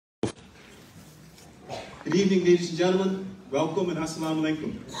Good evening, ladies and gentlemen. Welcome and assalamu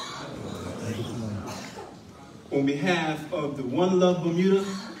alaikum. On behalf of the One Love Bermuda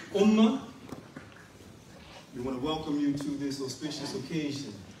Ummah, we want to welcome you to this auspicious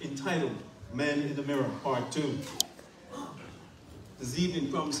occasion entitled Man in the Mirror, Part 2. This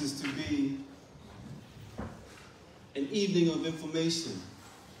evening promises to be an evening of information,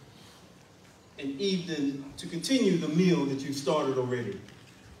 an evening to continue the meal that you've started already,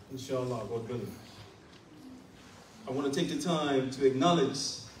 inshallah, God willing. I want to take the time to acknowledge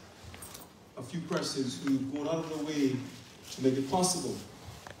a few persons who've gone out of their way to make it possible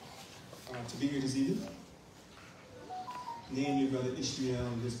to be here this evening. Namely, Brother Ishmael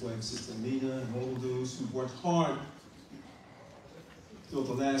and his wife, Sister Nina, and all those who worked hard throughout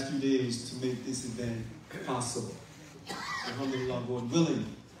the last few days to make this event possible. Alhamdulillah, God willing,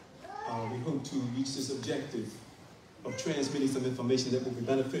 we hope to reach this objective of transmitting some information that will be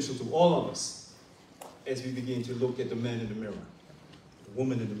beneficial to all of us as we begin to look at the man in the mirror, the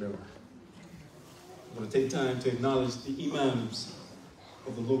woman in the mirror. I want to take time to acknowledge the imams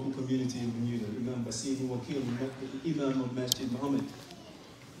of the local community in Bermuda, Imam Shadeed Muhammad, Imam Shadeed Muhammad,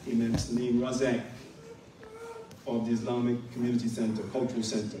 Imam Salim Razak of the Islamic Community Center, Cultural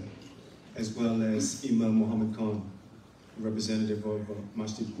Center, as well as Imam Muhammad Khan, representative of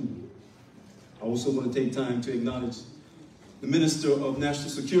Masjid Kubu. I also want to take time to acknowledge the Minister of National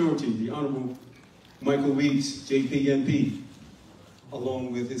Security, the Honorable Michael Weeks, JPMP,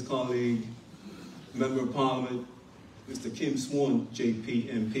 along with his colleague, Member of Parliament, Mr. Kim Swan,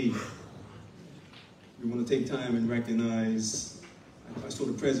 JPMP. We want to take time and recognize, I saw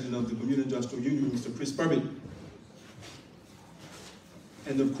the President of the Bermuda Industrial Union, Mr. Chris Burbett.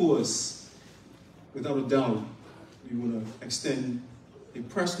 And of course, without a doubt, we want to extend a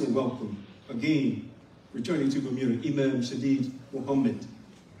personal welcome, again, returning to Bermuda, Imam Shadeed Muhammad.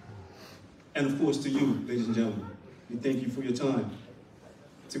 And of course to you, ladies and gentlemen, we thank you for your time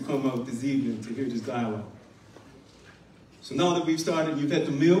to come out this evening to hear this dialogue. So now that we've started, you've had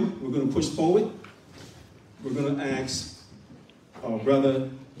the meal, we're going to push forward. We're going to ask our brother,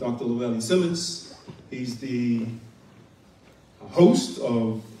 Dr. Llewellyn Simmons. He's the host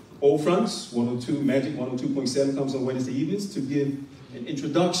of Old Fronts, 102, Magic 102.7 comes on Wednesday evenings to give an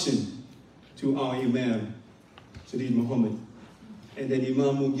introduction to our Imam, Shadeed Muhammad. And then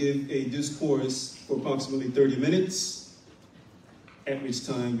Imam will give a discourse for approximately 30 minutes, at which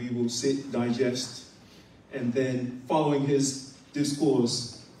time we will sit, digest, and then following his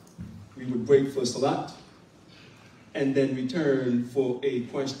discourse, we would break for Salat, and then return for a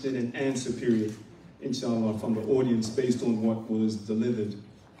question and answer period, inshallah, from the audience based on what was delivered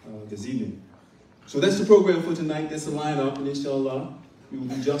this evening. So that's the program for tonight, that's the lineup, and inshallah, we will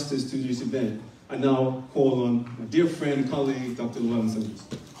do justice to this event. I now call on my dear friend and colleague, Dr. Llewellyn Simmons.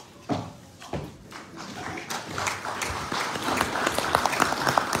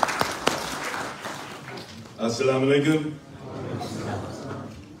 Assalamu alaikum.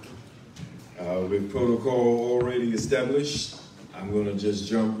 With protocol already established, I'm going to just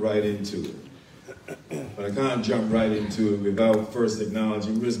jump right into it. But I can't jump right into it without first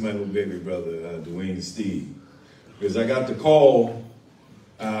acknowledging, where's my little baby brother, Dwayne Steve? Because I got the call,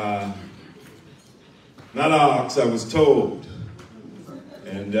 not asked, I was told.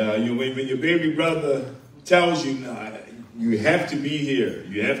 And when your baby brother tells you, you have to be here,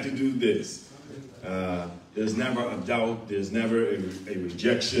 you have to do this, there's never a doubt, there's never a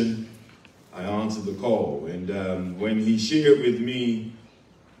rejection. I answered the call. And when he shared with me,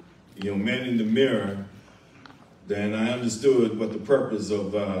 Men in the Mirror, then I understood what the purpose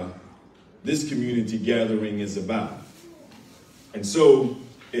of this community gathering is about. And so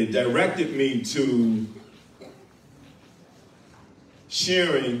it directed me to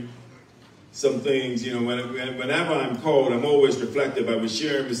sharing some things. Whenever I'm called, I'm always reflective. I was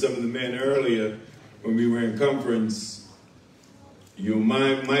sharing with some of the men earlier when we were in conference.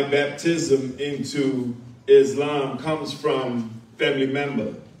 My baptism into Islam comes from family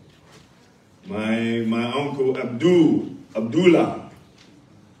member. My uncle Abdullah,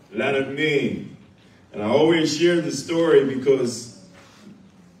 Leonard Ming. And I always share the story because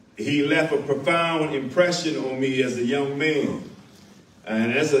he left a profound impression on me as a young man.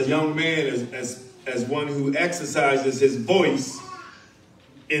 And as a young man, as one who exercises his voice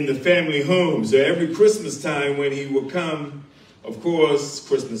in the family home. So every Christmas time when he would come, of course,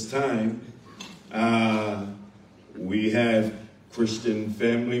 Christmas time, we have Christian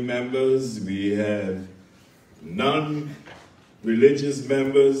family members, we have non-religious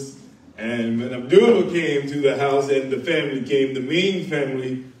members, and when Abdullah came to the house and the family came, the Ming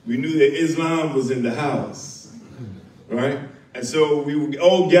family, we knew that Islam was in the house, right? And so we would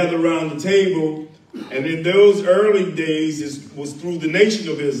all gather around the table And in those early days, it was through the Nation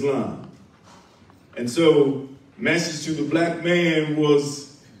of Islam. And so, Message to the Black Man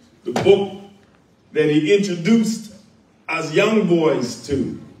was the book that he introduced us young boys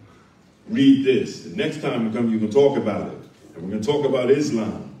to. Read this. The next time we come, you can talk about it. And we're going to talk about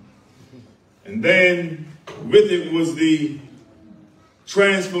Islam. And then with it was the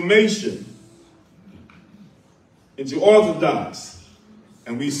transformation into Orthodox.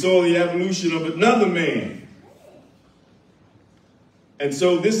 And we saw the evolution of another man. And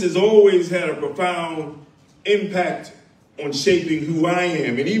so this has always had a profound impact on shaping who I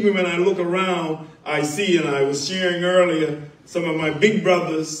am. And even when I look around, I see, and I was sharing earlier, some of my big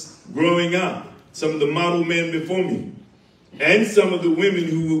brothers growing up, some of the model men before me, and some of the women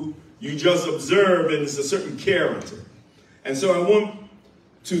who you just observe, and it's a certain character. And so I want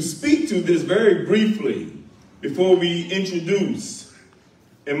to speak to this very briefly before we introduce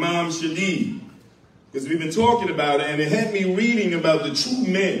Imam Shadeed, because we've been talking about it, and it had me reading about the true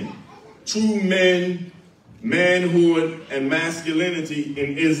men, manhood, and masculinity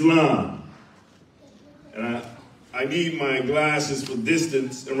in Islam. And I need my glasses for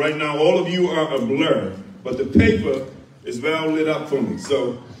distance, and right now all of you are a blur, but the paper is well lit up for me.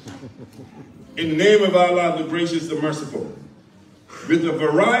 So, in the name of Allah, the gracious, the merciful, with a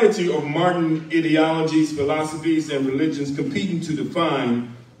variety of modern ideologies, philosophies, and religions competing to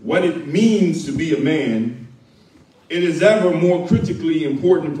define what it means to be a man, it is ever more critically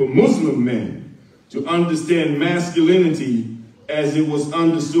important for Muslim men to understand masculinity as it was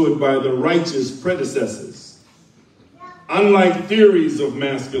understood by the righteous predecessors. Unlike theories of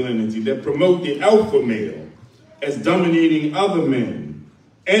masculinity that promote the alpha male as dominating other men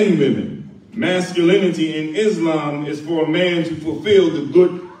and women, masculinity in Islam is for a man to fulfill the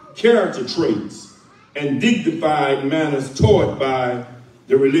good character traits and dignified manners taught by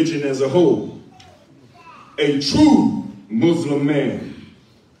the religion as a whole. A true Muslim man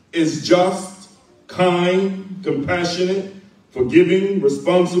is just, kind, compassionate, forgiving,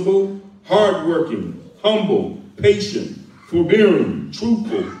 responsible, hardworking, humble, patient, forbearing,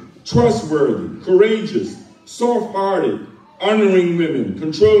 truthful, trustworthy, courageous, soft-hearted, honoring women,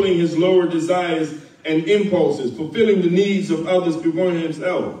 controlling his lower desires and impulses, fulfilling the needs of others before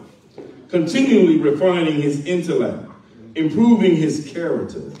himself, continually refining his intellect, improving his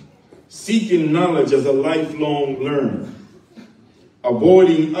character, seeking knowledge as a lifelong learner,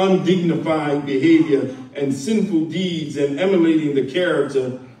 avoiding undignified behavior and sinful deeds, and emulating the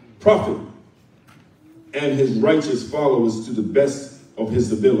character, prophet, and his righteous followers to the best of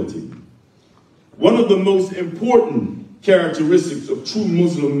his ability. One of the most important characteristics of true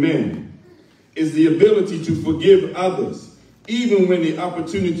Muslim men is the ability to forgive others, even when the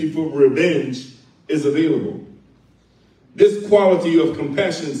opportunity for revenge is available. This quality of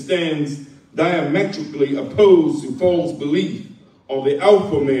compassion stands diametrically opposed to false belief of the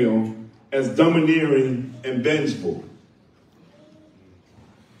alpha male as domineering and vengeful.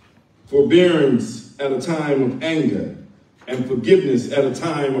 Forbearance at a time of anger and forgiveness at a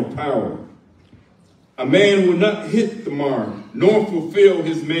time of power. A man will not hit the mark nor fulfill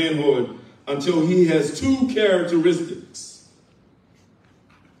his manhood until he has two characteristics: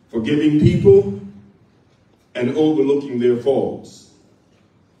 forgiving people and overlooking their faults.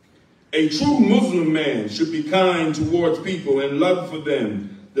 A true Muslim man should be kind towards people and love for them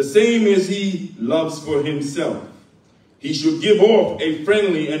the same as he loves for himself. He should give off a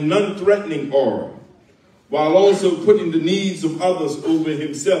friendly and non-threatening aura, while also putting the needs of others over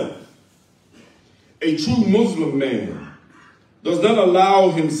himself. A true Muslim man does not allow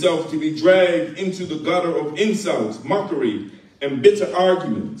himself to be dragged into the gutter of insults, mockery, and bitter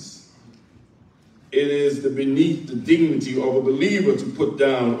arguments. It is beneath the dignity of a believer to put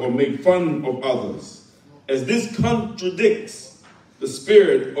down or make fun of others, as this contradicts the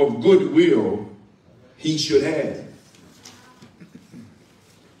spirit of goodwill he should have.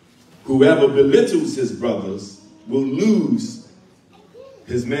 Whoever belittles his brothers will lose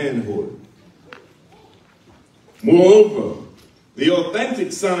his manhood. Moreover, the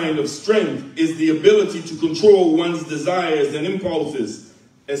authentic sign of strength is the ability to control one's desires and impulses,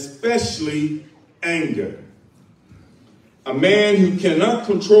 especially anger. A man who cannot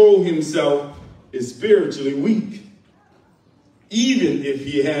control himself is spiritually weak, even if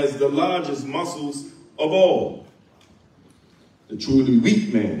he has the largest muscles of all. The truly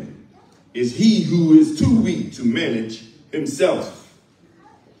weak man is he who is too weak to manage himself.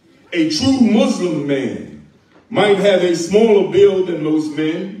 A true Muslim man might have a smaller build than most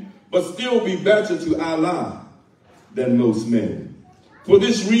men, but still be better to Allah than most men. For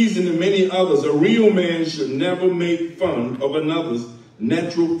this reason and many others, a real man should never make fun of another's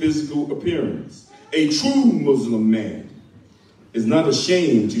natural physical appearance, A true Muslim man is not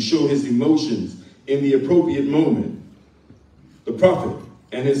ashamed to show his emotions in the appropriate moment. The Prophet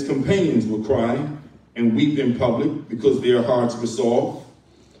and his companions would cry and weep in public because their hearts were soft.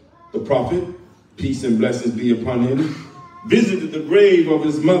 The Prophet, peace and blessings be upon him, visited the grave of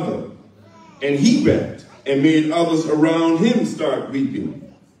his mother, and he wept and made others around him start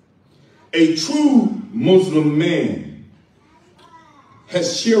weeping. A true Muslim man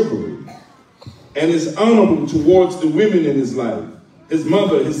has chivalry and is honorable towards the women in his life, his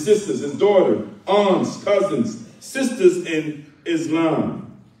mother, his sisters, his daughter, aunts, cousins, sisters in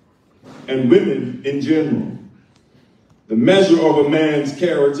Islam, and women in general. The measure of a man's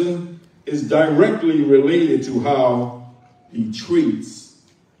character is directly related to how he treats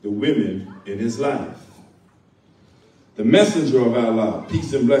the women in his life. The messenger of Allah,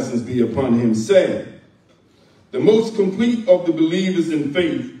 peace and blessings be upon him, said, "The most complete of the believers in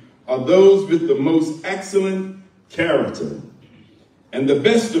faith are those with the most excellent character, and the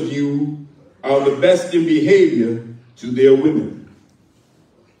best of you are the best in behavior to their women."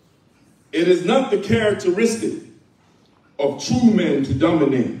 It is not the characteristic of true men to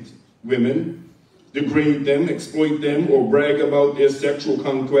dominate women, degrade them, exploit them, or brag about their sexual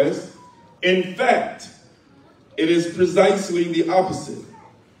conquest. In fact, it is precisely the opposite.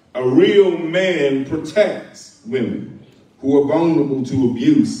 A real man protects women who are vulnerable to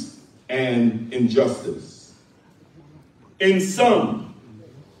abuse and injustice. In sum,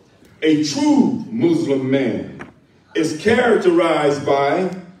 a true Muslim man is characterized by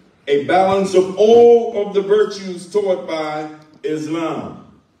a balance of all of the virtues taught by Islam: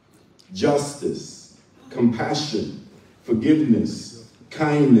 justice, compassion, forgiveness,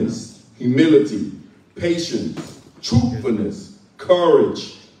 kindness, humility, patience, truthfulness,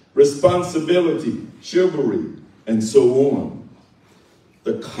 courage, responsibility, chivalry, and so on.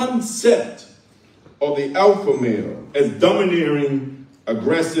 The concept of the alpha male as domineering,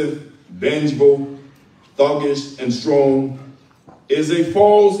 aggressive, vengeful, thuggish, and strong is a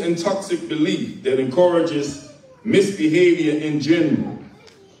false and toxic belief that encourages misbehavior in general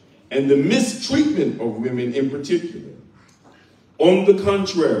and the mistreatment of women in particular. On the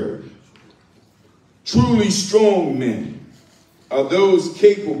contrary, truly strong men are those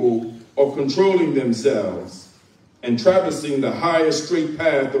capable of controlling themselves and traversing the higher straight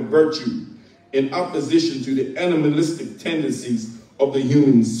path of virtue in opposition to the animalistic tendencies of the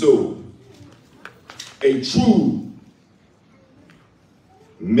human soul. A true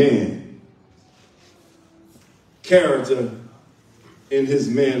man, character in his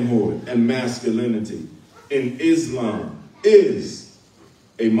manhood and masculinity in Islam is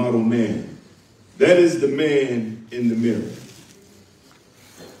a model man. That is the man in the mirror.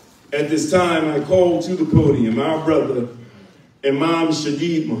 At this time, I call to the podium our brother, Imam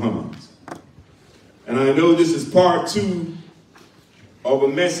Shadeed Muhammad. And I know this is part 2 of a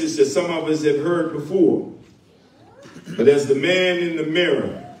message that some of us have heard before. But as the man in the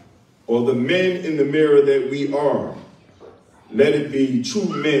mirror, or the men in the mirror that we are, let it be true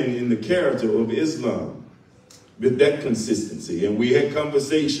men in the character of Islam with that consistency. And we had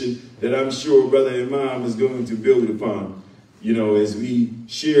conversation that I'm sure Brother Imam is going to build upon, you know, as we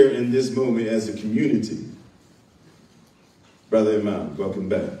share in this moment as a community. Brother Imam, welcome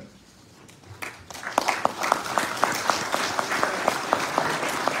back.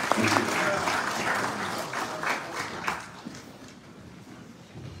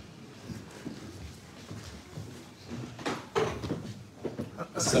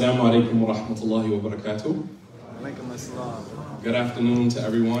 Assalamu alaikum wa rahmatullahi wa barakatuh. Good afternoon to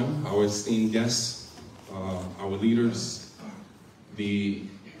everyone, our esteemed guests, our leaders, the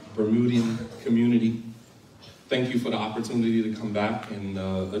Bermudian community. Thank you for the opportunity to come back and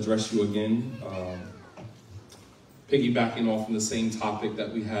address you again. Piggybacking off on the same topic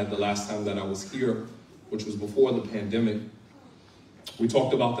that we had the last time that I was here, which was before the pandemic. We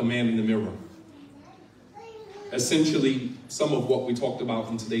talked about the man in the mirror. Essentially, some of what we talked about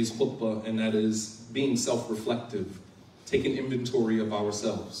in today's khutbah, and that is being self-reflective, taking inventory of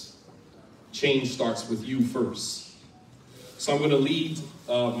ourselves. Change starts with you first. So I'm going to lead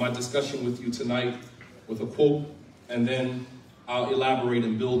my discussion with you tonight with a quote, and then I'll elaborate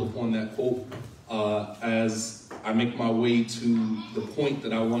and build upon that quote as I make my way to the point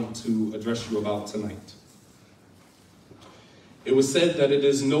that I want to address you about tonight. It was said that it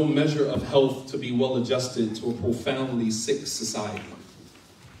is no measure of health to be well adjusted to a profoundly sick society.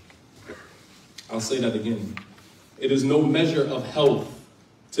 I'll say that again. It is no measure of health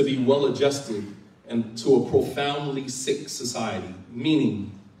to be well adjusted and to a profoundly sick society.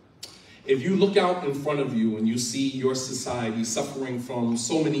 Meaning, if you look out in front of you and you see your society suffering from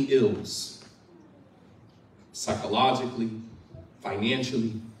so many ills, psychologically,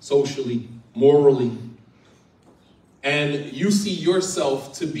 financially, socially, morally, and you see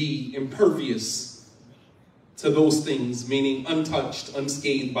yourself to be impervious to those things, meaning untouched,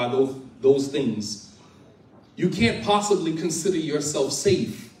 unscathed by those things, you can't possibly consider yourself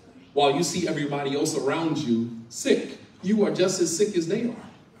safe while you see everybody else around you sick. You are just as sick as they are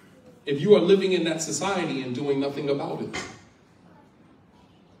if you are living in that society and doing nothing about it.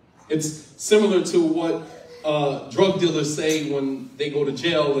 It's similar to what drug dealers say when they go to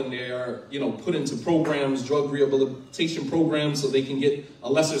jail and they're, put into programs, drug rehabilitation programs, so they can get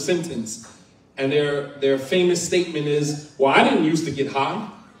a lesser sentence. And their famous statement is, well, I didn't used to get high.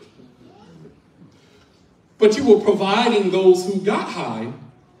 But you were providing those who got high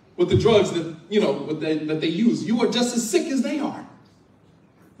with the drugs that, that they use. You are just as sick as they are.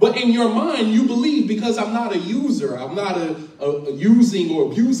 But in your mind, you believe because I'm not a user, I'm not using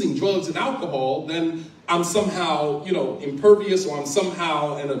or abusing drugs and alcohol, then I'm somehow, impervious, or I'm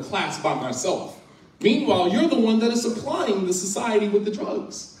somehow in a class by myself. Meanwhile, you're the one that is supplying the society with the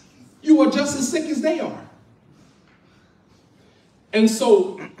drugs. You are just as sick as they are. And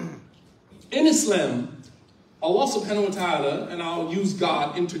so, in Islam, Allah subhanahu wa ta'ala, and I'll use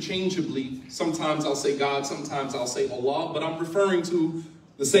God interchangeably. Sometimes I'll say God, sometimes I'll say Allah, but I'm referring to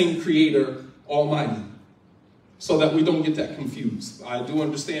the same Creator, Almighty, so that we don't get that confused. I do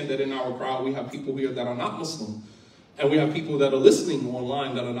understand that in our crowd we have people here that are not Muslim, and we have people that are listening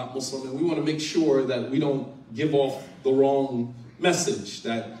online that are not Muslim, and we want to make sure that we don't give off the wrong message,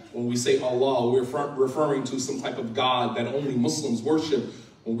 that when we say Allah, we're referring to some type of God that only Muslims worship.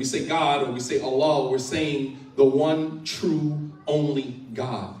 When we say God or we say Allah, we're saying the one true, only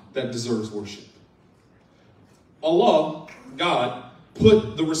God that deserves worship. Allah, God,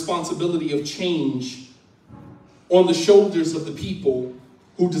 put the responsibility of change on the shoulders of the people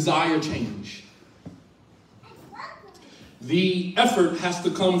who desire change. The effort has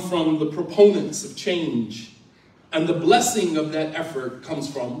to come from the proponents of change, and the blessing of that effort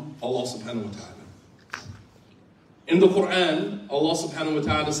comes from Allah subhanahu wa ta'ala. In the Quran, Allah subhanahu wa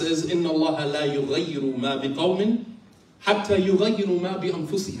ta'ala says, إِنَّ اللَّهَ لَا يُغَيِّرُ مَا بِقَوْمٍ حَتَّى يُغَيِّرُ مَا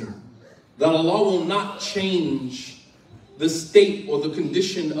بِأَنفُسِهِمْ. That Allah will not change the state or the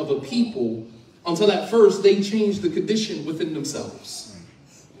condition of a people until at first they change the condition within themselves.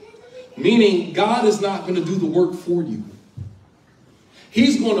 Meaning, God is not going to do the work for you.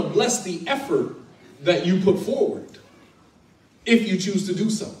 He's going to bless the effort that you put forward, if you choose to do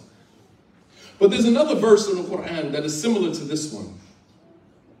so. But there's another verse in the Quran that is similar to this one.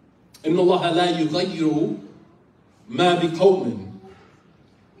 إِنَّ اللَّهَ لَا يُغَيِّرُ مَا بِقَوْمٍ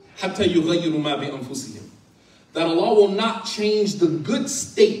حَتَّى يُغَيِّرُ مَا بِأَنفُسِهِمْ. That Allah will not change the good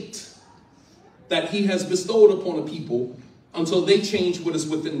state that He has bestowed upon a people until they change what is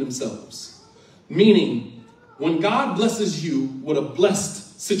within themselves. Meaning, when God blesses you with a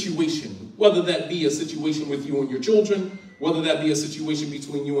blessed situation, whether that be a situation with you and your children, whether that be a situation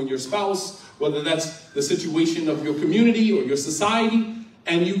between you and your spouse, whether that's the situation of your community or your society,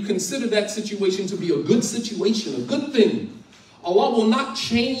 and you consider that situation to be a good situation, a good thing, Allah will not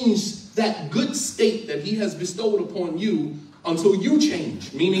change that good state that He has bestowed upon you until you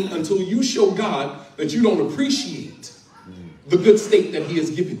change, meaning until you show God that you don't appreciate the good state that He has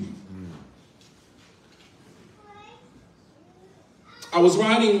given you. I was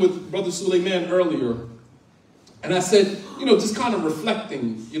riding with Brother Suleiman earlier, and I said, just kind of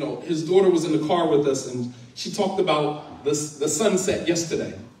reflecting, his daughter was in the car with us, and she talked about the sunset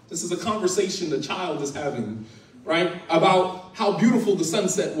yesterday. This is a conversation the child is having, right, about how beautiful the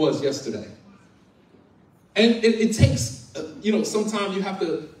sunset was yesterday. And it takes, sometimes you have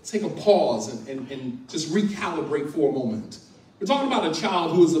to take a pause and just recalibrate for a moment. We're talking about a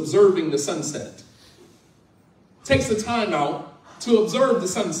child who is observing the sunset. Takes the time out to observe the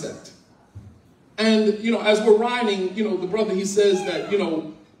sunset. And, as we're riding, the brother, he says that,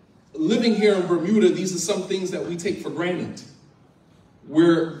 living here in Bermuda, these are some things that we take for granted.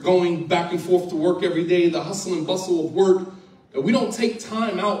 We're going back and forth to work every day, the hustle and bustle of work. And we don't take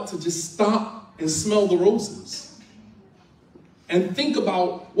time out to just stop and smell the roses. And think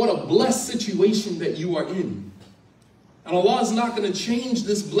about what a blessed situation that you are in. And Allah is not going to change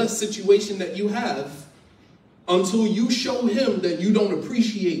this blessed situation that you have until you show Him that you don't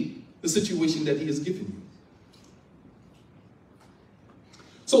appreciate the situation that He has given you.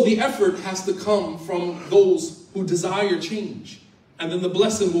 So the effort has to come from those who desire change. And then the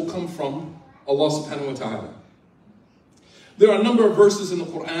blessing will come from Allah subhanahu wa ta'ala. There are a number of verses in the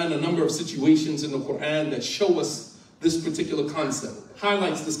Quran, a number of situations in the Quran that show us this particular concept,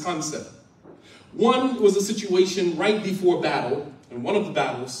 highlights this concept. One was a situation right before battle, in one of the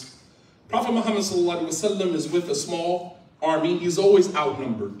battles, Prophet Muhammad ﷺ is with a small army. He's always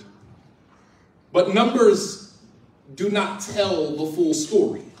outnumbered. But numbers do not tell the full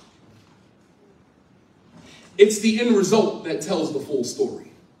story. It's the end result that tells the full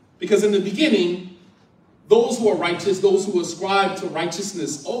story. Because in the beginning, those who are righteous, those who ascribe to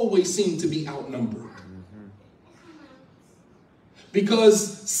righteousness, always seem to be outnumbered.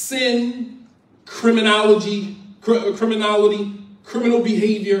 Because sin, criminal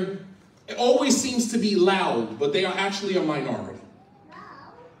behavior, it always seems to be loud, but they are actually a minority.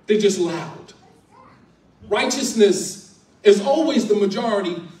 They're just loud. Righteousness is always the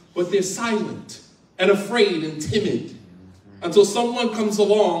majority, but they're silent and afraid and timid until someone comes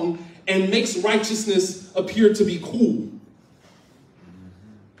along and makes righteousness appear to be cool.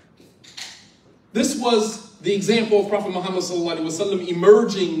 This was the example of Prophet Muhammad ﷺ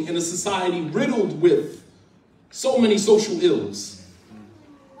emerging in a society riddled with so many social ills.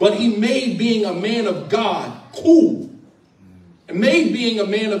 But he made being a man of God cool, and made being a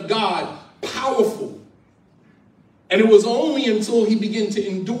man of God powerful. And it was only until he began to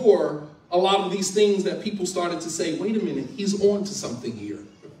endure a lot of these things that people started to say, wait a minute, he's on to something here.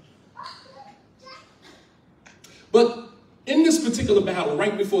 But in this particular battle,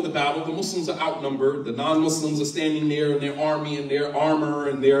 right before the battle, the Muslims are outnumbered. The non-Muslims are standing there in their army and their armor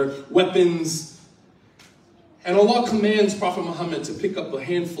and their weapons. And Allah commands Prophet Muhammad to pick up a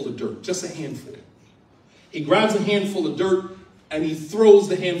handful of dirt, just a handful. He grabs a handful of dirt and he throws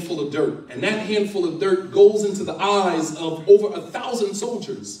the handful of dirt. And that handful of dirt goes into the eyes of over 1,000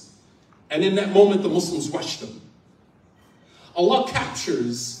 soldiers. And in that moment, the Muslims rush them. Allah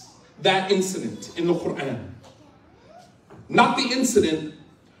captures that incident in the Quran. Not the incident,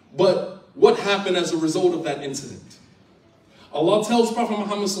 but what happened as a result of that incident. Allah tells Prophet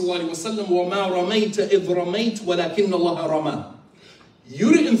Muhammad ﷺ, وَمَا رَمَيْتَ إِذْ رَمَيْتَ وَلَكِنَّ اللَّهَ رَمَى.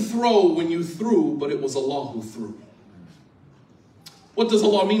 You didn't throw when you threw, but it was Allah who threw. What does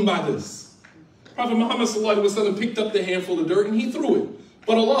Allah mean by this? Prophet Muhammad ﷺ picked up the handful of dirt and he threw it.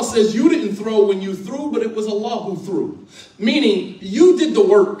 But Allah says you didn't throw when you threw, but it was Allah who threw. Meaning, you did the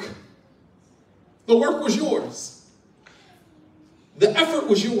work. The work was yours. The effort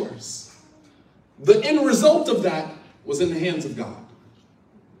was yours. The end result of that was in the hands of God.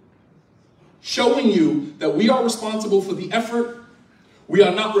 Showing you that we are responsible for the effort. We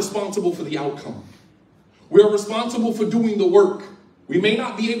are not responsible for the outcome. We are responsible for doing the work. We may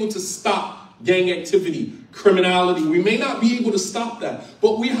not be able to stop gang activity, criminality. We may not be able to stop that,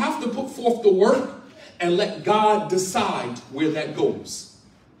 but we have to put forth the work and let God decide where that goes.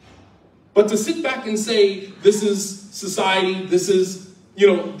 But to sit back and say, this is society, this is,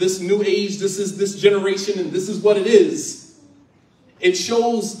 this new age, this is this generation, and this is what it is, it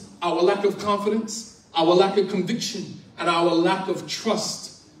shows our lack of confidence, our lack of conviction, and our lack of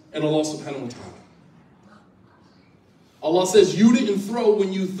trust in Allah subhanahu wa ta'ala. Allah says, you didn't throw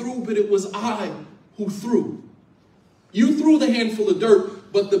when you threw, but it was I who threw. You threw the handful of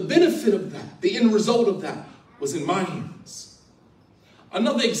dirt, but the benefit of that, the end result of that, was in my hands.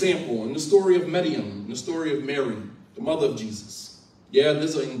 Another example in the story of Maryam, in the story of Mary, the mother of Jesus. Yeah,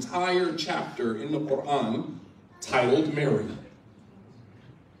 there's an entire chapter in the Quran titled Mary.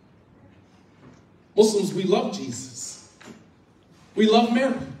 Muslims, we love Jesus. We love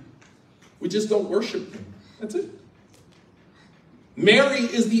Mary. We just don't worship him. That's it. Mary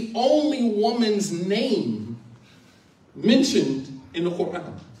is the only woman's name mentioned in the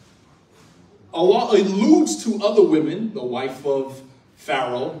Quran. Allah alludes to other women, the wife of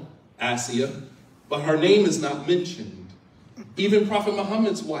Pharaoh, Asiya, but her name is not mentioned. Even Prophet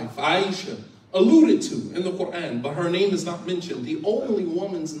Muhammad's wife, Aisha, alluded to in the Quran, but her name is not mentioned. The only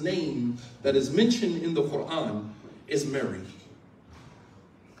woman's name that is mentioned in the Quran is Mary.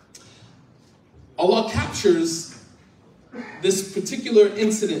 Allah captures this particular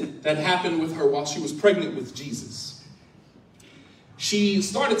incident that happened with her while she was pregnant with Jesus. She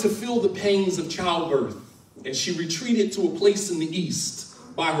started to feel the pangs of childbirth, and she retreated to a place in the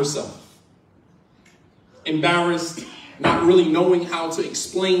east by herself. Embarrassed, not really knowing how to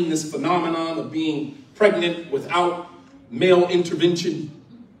explain this phenomenon of being pregnant without male intervention.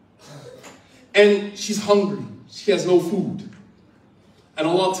 And she's hungry. She has no food. And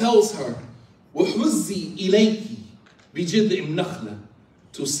Allah tells her, وَحُزِّي إِلَيْكِ بِجِذْءِ النَّخْلَةِ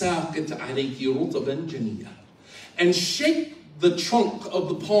تُسَاقِطْ عَلَيْكِ رُطَبًا جَنِيًّا. And shake the trunk of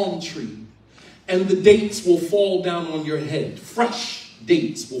the palm tree, and the dates will fall down on your head. Fresh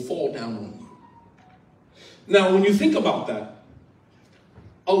dates will fall down on you. Now, when you think about that,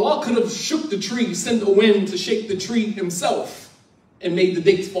 Allah could have shook the tree, sent a wind to shake the tree himself, and made the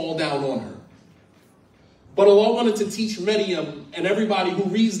dates fall down on her. But Allah wanted to teach Maryam and everybody who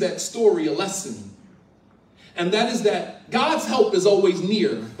reads that story a lesson. And that is that God's help is always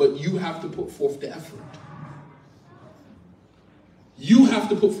near, but you have to put forth the effort. You have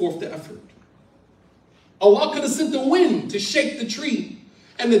to put forth the effort. Allah could have sent the wind to shake the tree,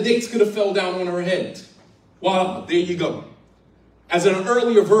 and the dates could have fell down on her head. Wow, there you go. As in an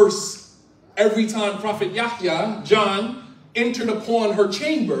earlier verse, every time Prophet Yahya, John, entered upon her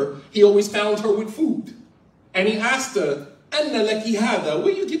chamber, he always found her with food. And he asked her, Anna laki hada,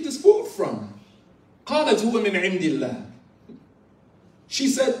 where you get this food from? Qalat huwa min indillah. She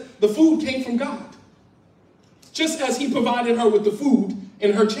said, the food came from God. Just as he provided her with the food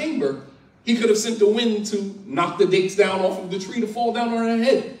in her chamber, he could have sent the wind to knock the dates down off of the tree to fall down on her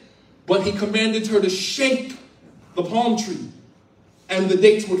head. But he commanded her to shake the palm tree, and the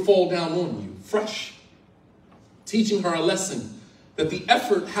dates would fall down on you, fresh. Teaching her a lesson that the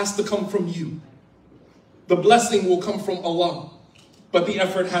effort has to come from you. The blessing will come from Allah, but the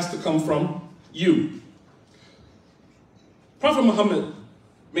effort has to come from you. Prophet Muhammad,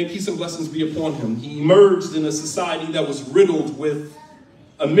 may peace and blessings be upon him, he emerged in a society that was riddled with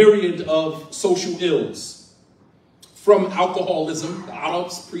a myriad of social ills. From alcoholism, the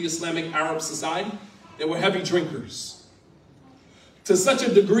Arabs, pre-Islamic Arab society, they were heavy drinkers. To such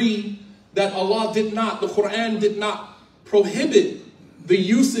a degree that Allah did not, the Quran did not prohibit the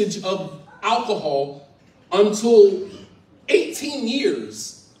usage of alcohol until 18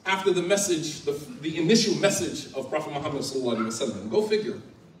 years after the message, the initial message of Prophet Muhammad sallallahu alaihi wasallam. Go figure.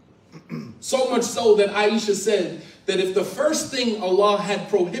 So much so that Aisha said that if the first thing Allah had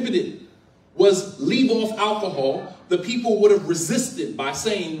prohibited was leave off alcohol, the people would have resisted by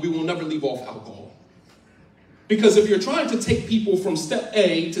saying, we will never leave off alcohol. Because if you're trying to take people from step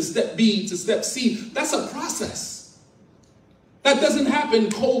A to step B to step C, that's a process. That doesn't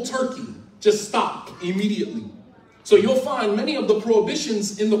happen cold turkey. Just stop immediately. So you'll find many of the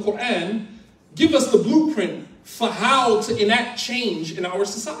prohibitions in the Quran give us the blueprint for how to enact change in our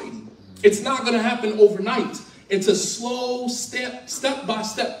society. It's not going to happen overnight. It's a slow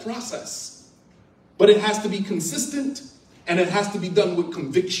step-by-step process. But it has to be consistent, and it has to be done with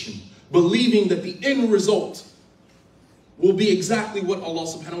conviction, believing that the end result will be exactly what Allah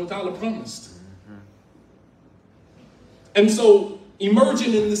subhanahu wa ta'ala promised. And so,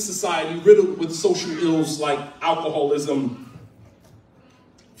 emerging in this society riddled with social ills like alcoholism,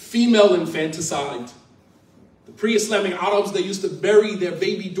 female infanticide, the pre-Islamic Arabs, they used to bury their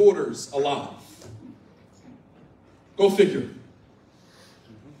baby daughters alive. Go figure.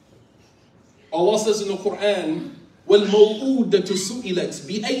 Allah says in the Quran, وَالْمَوْءُودَةُ سُئِلَتْ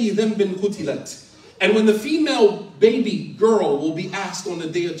بِأَيِّ ذَنْبٍ قُتِلَتْ. And when the female baby girl will be asked on the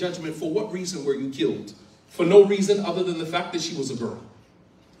Day of Judgment, for what reason were you killed? For no reason other than the fact that she was a girl.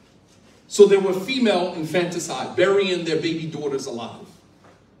 So there were female infanticide, burying their baby daughters alive.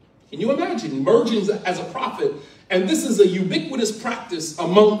 Can you imagine emerging as a prophet? And this is a ubiquitous practice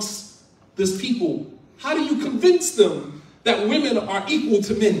amongst this people. How do you convince them that women are equal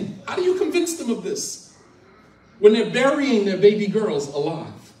to men? How do you convince them of this when they're burying their baby girls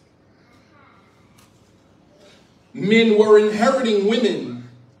alive? Men were inheriting women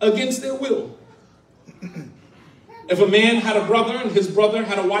against their will. If a man had a brother and his brother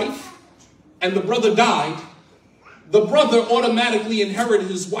had a wife and the brother died, the brother automatically inherited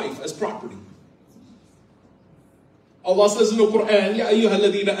his wife as property. Allah says in the Quran, Ya ayyuha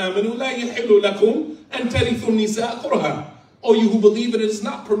alladhina amanu la yahillu lakum an tarithu nisa kurha. O you who believe it is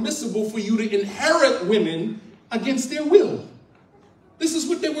not permissible for you to inherit women against their will. This is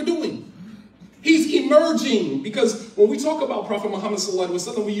what they were doing. He's emerging, because when we talk about Prophet Muhammad sallallahu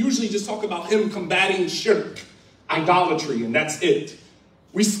alaihi wasallam, we usually just talk about him combating shirk, idolatry, and that's it.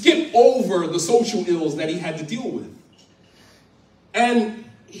 We skip over the social ills that he had to deal with. And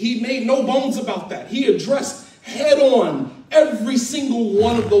he made no bones about that. He addressed head on every single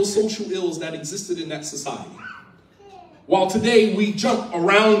one of those social ills that existed in that society. While today we jump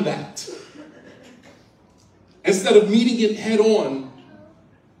around that, instead of meeting it head on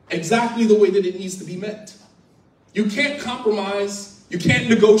exactly the way that it needs to be met. You can't compromise, you can't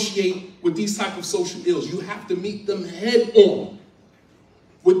negotiate with these type of social ills. You have to meet them head on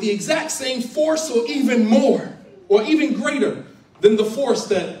with the exact same force, or even more, or even greater than the force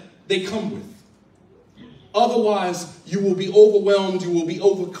that they come with. Otherwise, you will be overwhelmed, you will be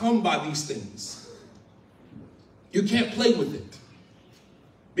overcome by these things. You can't play with it.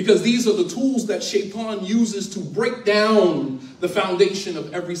 Because these are the tools that Shaitan uses to break down the foundation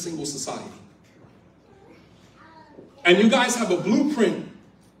of every single society. And you guys have a blueprint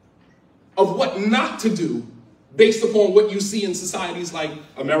of what not to do based upon what you see in societies like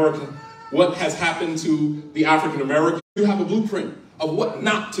America, what has happened to the African American. You have a blueprint of what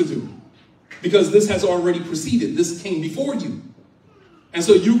not to do, because this has already preceded. This came before you. And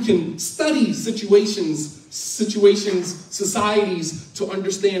so you can study situations, societies, to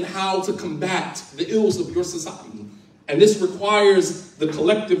understand how to combat the ills of your society. And this requires the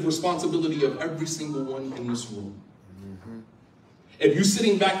collective responsibility of every single one in this room. If you're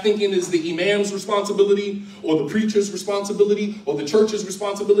sitting back thinking it's the imam's responsibility, or the preacher's responsibility, or the church's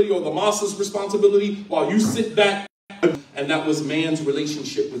responsibility, or the mosque's responsibility, while you sit back, and that was man's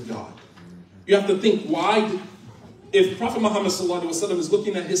relationship with God. You have to think, why, if Prophet Muhammad ﷺ is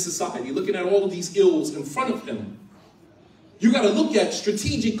looking at his society, looking at all of these ills in front of him, you got to look at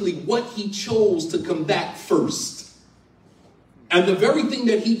strategically what he chose to combat first. And the very thing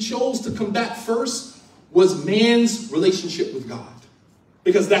that he chose to combat first was man's relationship with God.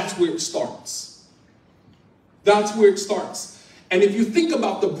 Because that's where it starts. That's where it starts. And if you think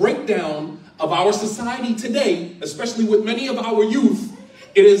about the breakdown of our society today, especially with many of our youth,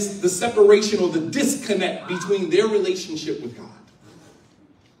 it is the separation or the disconnect between their relationship with God.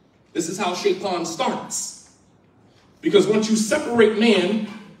 This is how Shaitan starts. Because once you separate man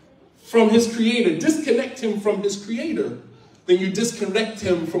from his creator, disconnect him from his creator, then you disconnect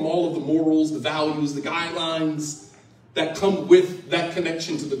him from all of the morals, the values, the guidelines that come with that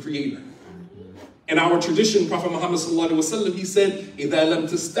connection to the creator. In our tradition, Prophet Muhammad ﷺ, he said, إِذَا لَمْ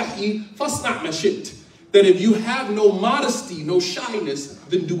تَسْتَحِي فَاصْنَعْ مَا شِئْتَ. That if you have no modesty, no shyness,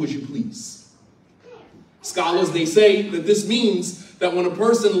 then do as you please. Scholars, they say that this means that when a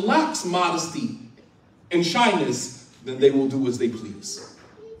person lacks modesty and shyness, then they will do as they please.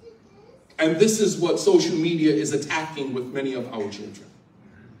 And this is what social media is attacking with many of our children.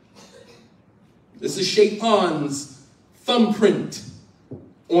 This is Shaitan's thumbprint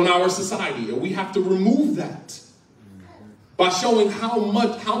on our society, and we have to remove that by showing how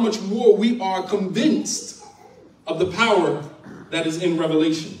much more we are convinced of the power that is in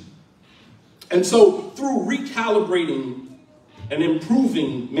revelation. And so through recalibrating and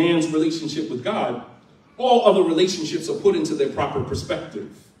improving man's relationship with God, all other relationships are put into their proper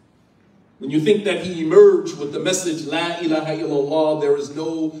perspective. When you think that he emerged with the message, La ilaha illallah, there is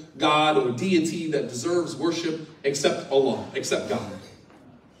no God or deity that deserves worship except Allah, except God.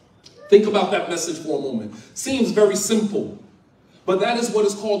 Think about that message for a moment. Seems very simple, but that is what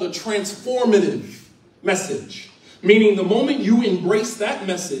is called a transformative message. Meaning the moment you embrace that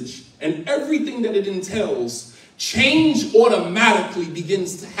message and everything that it entails, change automatically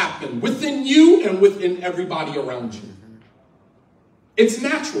begins to happen within you and within everybody around you. It's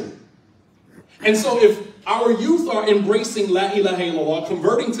natural. And so if our youth are embracing La ilaha illallah,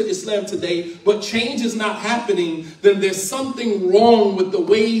 converting to Islam today, but change is not happening, then there's something wrong with the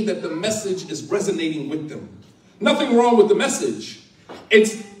way that the message is resonating with them. Nothing wrong with the message.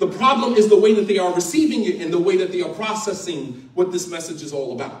 The problem is the way that they are receiving it and the way that they are processing what this message is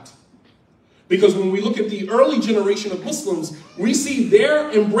all about. Because when we look at the early generation of Muslims, we see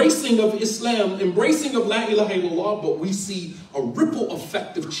their embracing of Islam, embracing of La ilaha illallah, but we see a ripple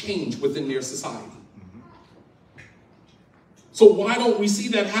effect of change within their society. So why don't we see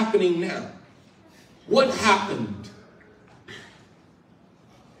that happening now? What happened?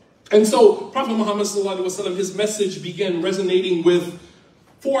 And so Prophet Muhammad ﷺ, his message began resonating with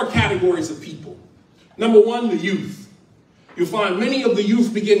 4 categories of people. Number 1, the youth. You find many of the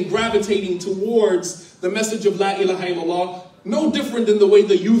youth begin gravitating towards the message of La ilaha illallah, no different than the way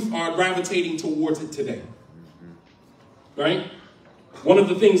the youth are gravitating towards it today. Right? One of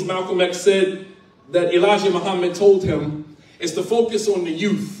the things Malcolm X said that Elijah Muhammad told him is to focus on the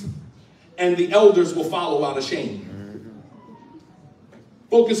youth, and the elders will follow out of shame.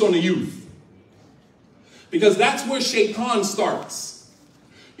 Focus on the youth. Because that's where Shaitan starts.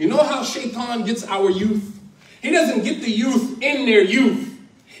 You know how Shaitan gets our youth? He doesn't get the youth in their youth.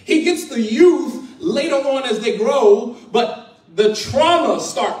 He gets the youth later on as they grow, but the trauma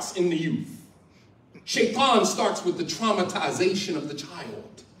starts in the youth. Shaitan starts with the traumatization of the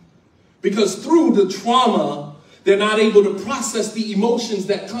child. Because through the trauma, they're not able to process the emotions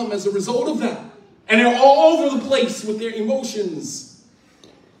that come as a result of that. And they're all over the place with their emotions.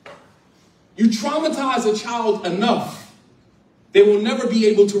 You traumatize a child enough, they will never be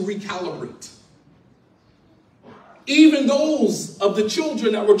able to recalibrate. Even those of the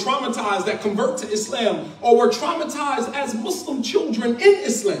children that were traumatized that convert to Islam or were traumatized as Muslim children in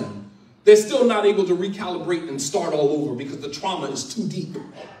Islam, they're still not able to recalibrate and start all over because the trauma is too deep.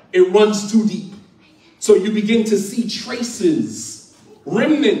 It runs too deep. So you begin to see traces,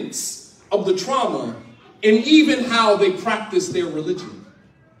 remnants of the trauma in even how they practice their religion.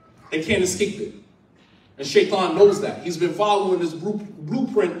 They can't escape it. And Shaitan knows that. He's been following this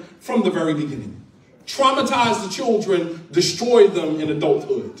blueprint from the very beginning. Traumatize the children, destroy them in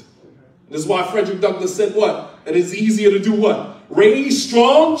adulthood. This is why Frederick Douglass said what? That it's easier to do what? Raise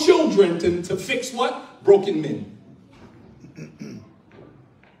strong children to fix what? Broken men.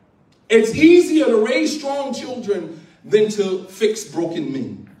 It's easier to raise strong children than to fix broken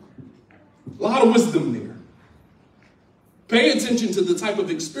men. A lot of wisdom there. Pay attention to the type of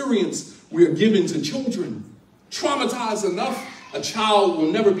experience we are giving to children. Traumatized enough, a child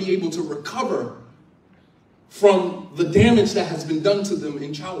will never be able to recover from the damage that has been done to them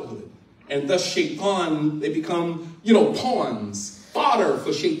in childhood. And thus Shaitan, they become, pawns, fodder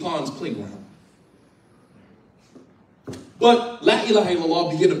for Shaitan's playground. But La ilaha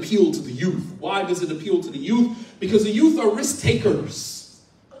illallah begin appeal to the youth. Why does it appeal to the youth? Because the youth are risk takers.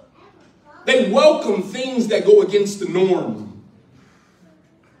 They welcome things that go against the norm.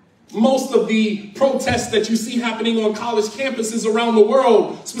 Most of the protests that you see happening on college campuses around the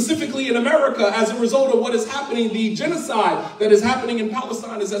world, specifically in America, as a result of what is happening, the genocide that is happening in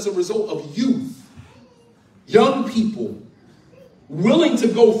Palestine, is as a result of youth. Young people willing to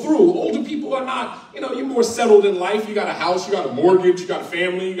go through. Older people are not, you're more settled in life. You got a house, you got a mortgage, you got a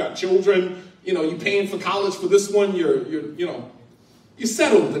family, you got children. You're paying for college for this one. You're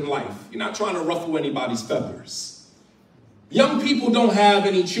settled in life. You're not trying to ruffle anybody's feathers. Young people don't have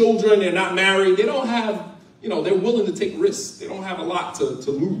any children. They're not married. They don't have, they're willing to take risks. They don't have a lot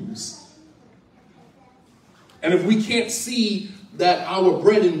to lose. And if we can't see that our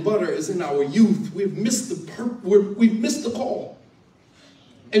bread and butter is in our youth, we've missed the call.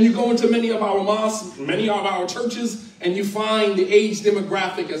 And you go into many of our mosques, many of our churches, and you find the age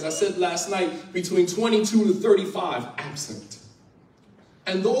demographic, as I said last night, between 22 to 35 absent.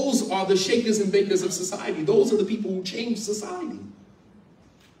 And those are the shakers and bakers of society. Those are the people who change society.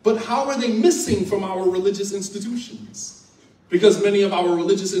 But how are they missing from our religious institutions? Because many of our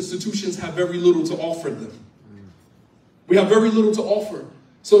religious institutions have very little to offer them. We have very little to offer.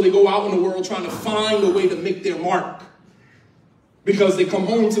 So they go out in the world trying to find a way to make their mark. Because they come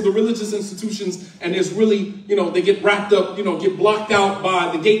home to the religious institutions and there's really, they get wrapped up, get blocked out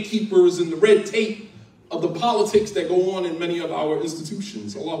by the gatekeepers and the red tape of the politics that go on in many of our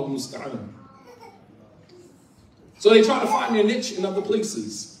institutions. Allahu musta'an. So they try to find their niche in other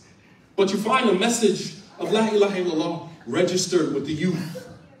places. But you find the message of La ilaha illallah registered with the youth.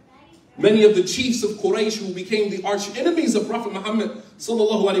 Many of the chiefs of Quraysh who became the arch enemies of Prophet Muhammad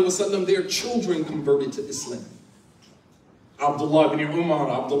sallallahu alaihi wasallam, their children converted to Islam. Abdullah bin Umar,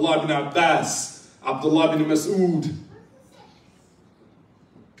 Abdullah bin Abbas, Abdullah bin Mas'ud.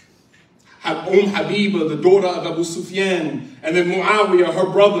 Habiba, the daughter of Abu Sufyan, and then Muawiyah, her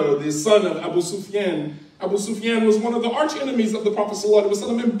brother, the son of Abu Sufyan. Abu Sufyan was one of the arch enemies of the Prophet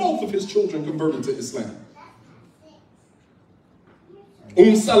ﷺ, and both of his children converted to Islam.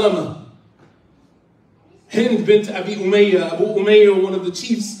 Salama, Hind bint Abi Umayyah, Abu Umayyah, one of the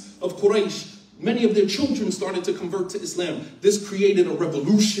chiefs of Quraysh. Many of their children started to convert to Islam. This created a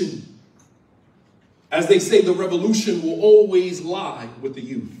revolution. As they say, the revolution will always lie with the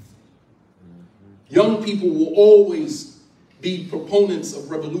youth. Young people will always be proponents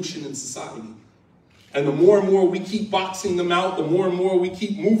of revolution in society. And the more and more we keep boxing them out, the more and more we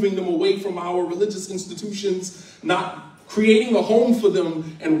keep moving them away from our religious institutions, not creating a home for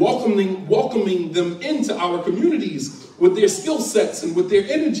them and welcoming them into our communities with their skill sets and with their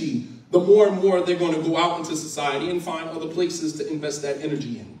energy, the more and more they're going to go out into society and find other places to invest that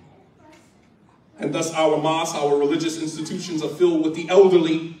energy in. And thus our mosques, our religious institutions are filled with the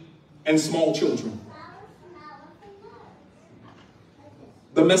elderly and small children.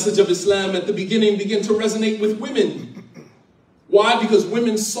 The message of Islam at the beginning began to resonate with women. Why? Because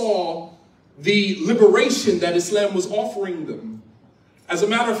women saw the liberation that Islam was offering them. As a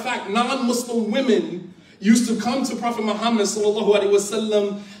matter of fact, non-Muslim women used to come to Prophet Muhammad sallallahu alaihi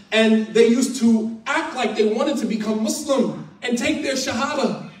wasallam, and they used to act like they wanted to become Muslim and take their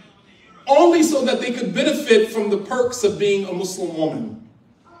shahada, only so that they could benefit from the perks of being a Muslim woman.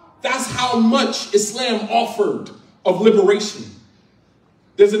 That's how much Islam offered of liberation.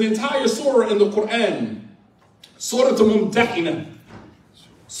 There's an entire surah in the Quran, Surah Al-Mumtahina.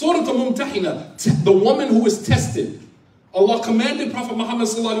 Surah Al-Mumtahina, the woman who is tested. Allah commanded Prophet Muhammad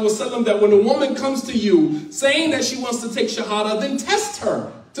ﷺ that when a woman comes to you saying that she wants to take shahada, then test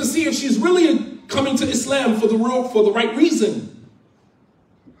her to see if she's really coming to Islam for the right reason.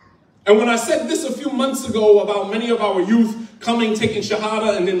 And when I said this a few months ago about many of our youth coming, taking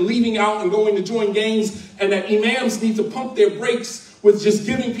shahada, and then leaving out and going to join gangs, and that imams need to pump their brakes with just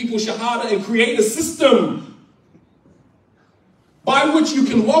giving people shahada and create a system by which you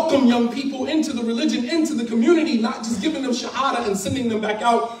can welcome young people into the religion, into the community, not just giving them shahada and sending them back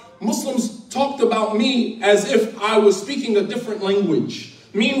out. Muslims talked about me as if I was speaking a different language.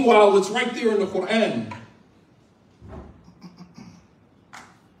 Meanwhile, it's right there in the Quran.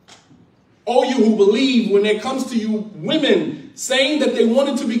 All you who believe, when it comes to you women saying that they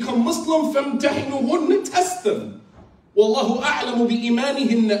wanted to become Muslim, فَامْتَحِنُهُنَّ, test them. وَاللَّهُ أَعْلَمُ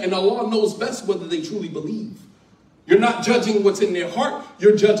بِإِيمَانِهِنَّ, and Allah knows best whether they truly believe. You're not judging what's in their heart,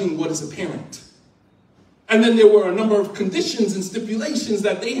 you're judging what is apparent. And then there were a number of conditions and stipulations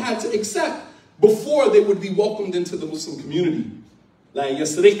that they had to accept before they would be welcomed into the Muslim community. لا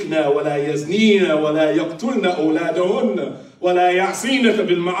يسرقنا ولا يزنين ولا يقتلن أولادهن ولا يعصينك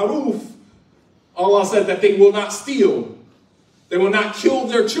بالمعروف. Allah said that they will not steal. They will not kill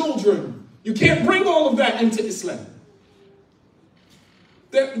their children. You can't bring all of that into Islam.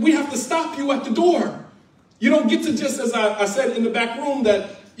 We have to stop you at the door. You don't get to just, as I said in the back room,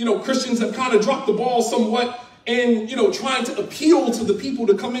 that, Christians have kind of dropped the ball somewhat in, trying to appeal to the people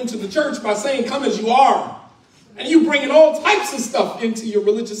to come into the church by saying, come as you are. And you bringing all types of stuff into your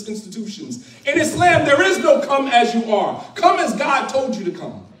religious institutions. In Islam, there is no come as you are. Come as God told you to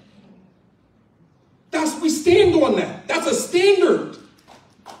come. We stand on that. That's a standard.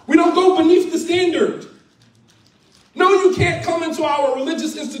 We don't go beneath the standard. No, you can't come into our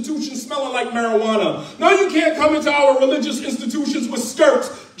religious institutions smelling like marijuana. No, you can't come into our religious institutions with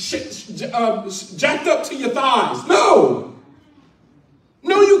skirts jacked up to your thighs. No.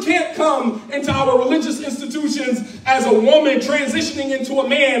 No, you can't come into our religious institutions as a woman transitioning into a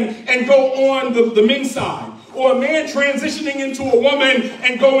man and go on the men's side. Or a man transitioning into a woman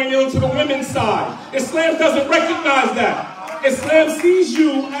and going into the women's side. Islam doesn't recognize that. Islam sees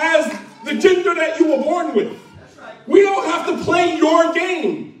you as the gender that you were born with. We don't have to play your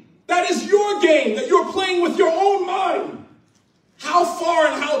game. That is your game that you're playing with your own mind. How far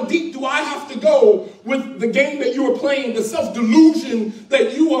and how deep do I have to go with the game that you are playing, the self-delusion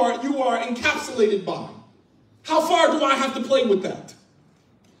that you are encapsulated by? How far do I have to play with that?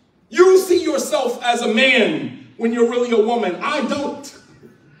 You see yourself as a man when you're really a woman. I don't.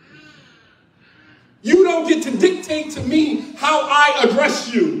 You don't get to dictate to me how I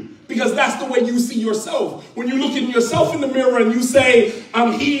address you, because that's the way you see yourself. When you look at yourself in the mirror and you say,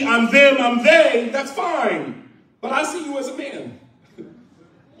 I'm he, I'm them, I'm they, that's fine. But I see you as a man.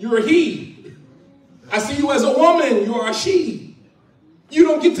 You're a he. I see you as a woman. You're a she. You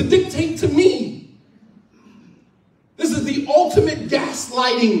don't get to dictate to me. This is the ultimate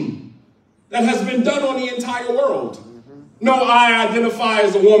gaslighting that has been done on the entire world. No, I identify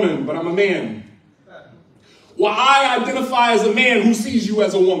as a woman, but I'm a man. Well, I identify as a man who sees you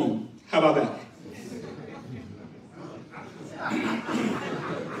as a woman. How about that?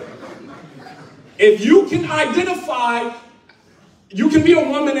 If you can identify, you can be a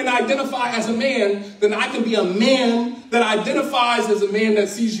woman and identify as a man, then I can be a man that identifies as a man that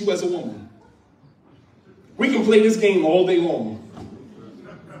sees you as a woman. We can play this game all day long.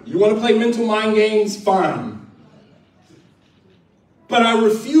 You want to play mental mind games? Fine. But I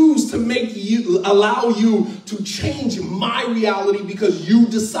refuse to allow you to change my reality because you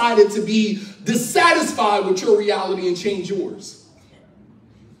decided to be dissatisfied with your reality and change yours.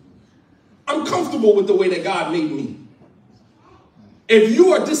 I'm comfortable with the way that God made me. If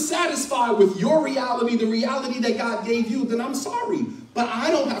you are dissatisfied with your reality, the reality that God gave you, then I'm sorry. But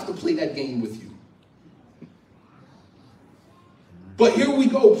I don't have to play that game with you. But here we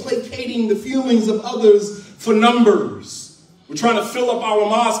go, placating the feelings of others for numbers. We're trying to fill up our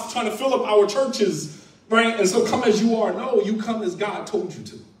mosques, trying to fill up our churches, right? And so come as you are. No, you come as God told you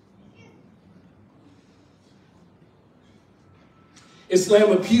to.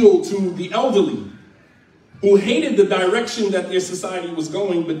 Islam appealed to the elderly who hated the direction that their society was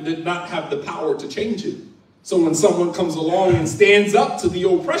going but did not have the power to change it. So when someone comes along and stands up to the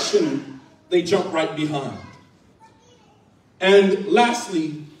oppression, they jump right behind. And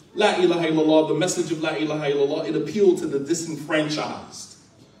lastly, La ilaha illallah, the message of La ilaha illallah, it appealed to the disenfranchised,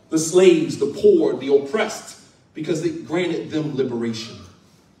 the slaves, the poor, the oppressed, because it granted them liberation.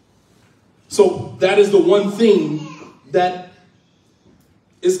 So that is the one thing that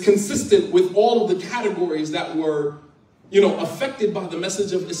is consistent with all of the categories that were, affected by the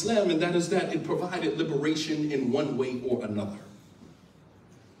message of Islam, and that is that it provided liberation in one way or another.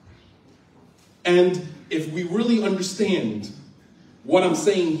 And if we really understand what I'm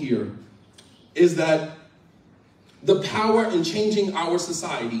saying here, is that the power in changing our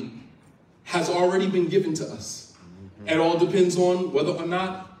society has already been given to us. It all depends on whether or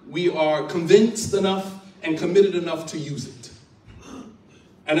not we are convinced enough and committed enough to use it.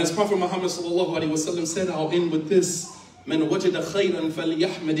 And as Prophet Muhammad ﷺ said, I'll end with this, من وجد خيرا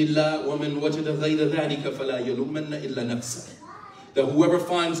فليحمد الله ومن وجد غير ذلك فلا يلومن إلا نفسه. That whoever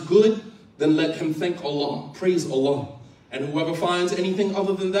finds good, then let him thank Allah, praise Allah. And whoever finds anything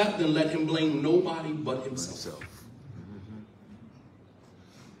other than that, then let him blame nobody but himself.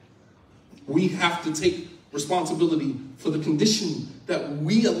 We have to take responsibility for the condition that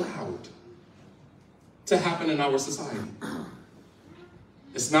we allowed to happen in our society.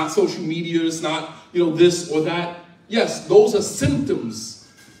 It's not social media, it's not, this or that. Yes, those are symptoms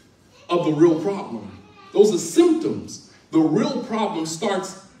of the real problem. Those are symptoms. The real problem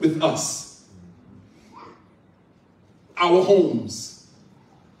starts with us. Our homes,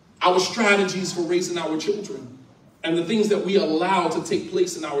 our strategies for raising our children, and the things that we allow to take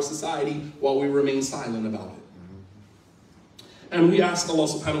place in our society while we remain silent about it. And we ask Allah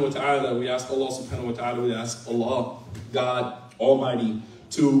subhanahu wa ta'ala, we ask Allah, God Almighty,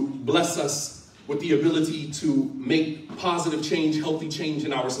 to bless us with the ability to make positive change, healthy change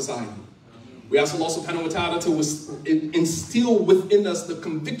in our society. We ask Allah subhanahu wa ta'ala to instill within us the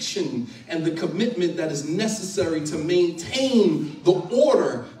conviction and the commitment that is necessary to maintain the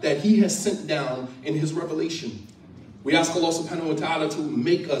order that He has sent down in His revelation. We ask Allah subhanahu wa ta'ala to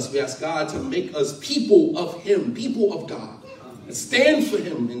we ask God to make us people of Him, people of God, and stand for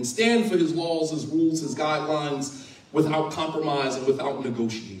Him and stand for His laws, His rules, His guidelines without compromise and without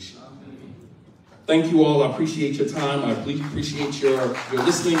negotiation. Thank you all. I appreciate your time. I appreciate your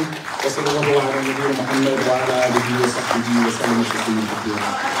listening.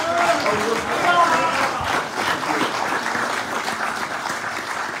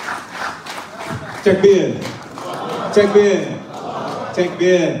 Takbir. Takbir.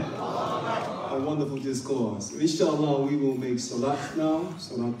 Takbir. A wonderful discourse. Inshallah, we will make salat now.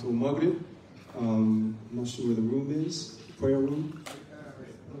 Salat to Maghrib. I'm not sure where the room is. Prayer room.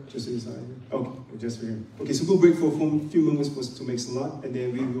 Just inside here? Okay, just here. Okay, so we'll break for a few moments to make salat, and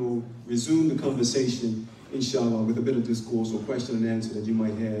then we will resume the conversation, inshallah, with a bit of discourse or question and answer that you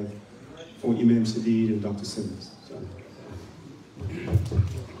might have for Imam Shadeed and Dr. Simmons.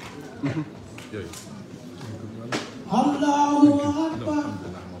 Allahu Akbar.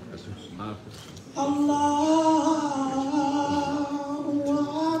 Allahu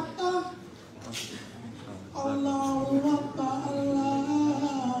Akbar. Allahu Akbar.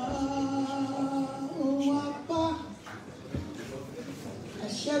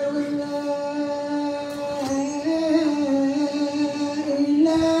 أشهد أن لا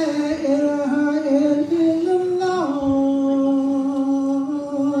إله إلا الله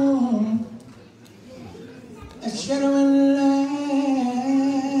أشهد أن لا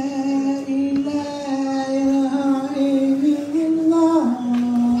إله إلا الله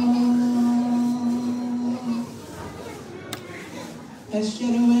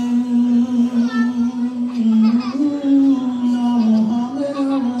أشهد أن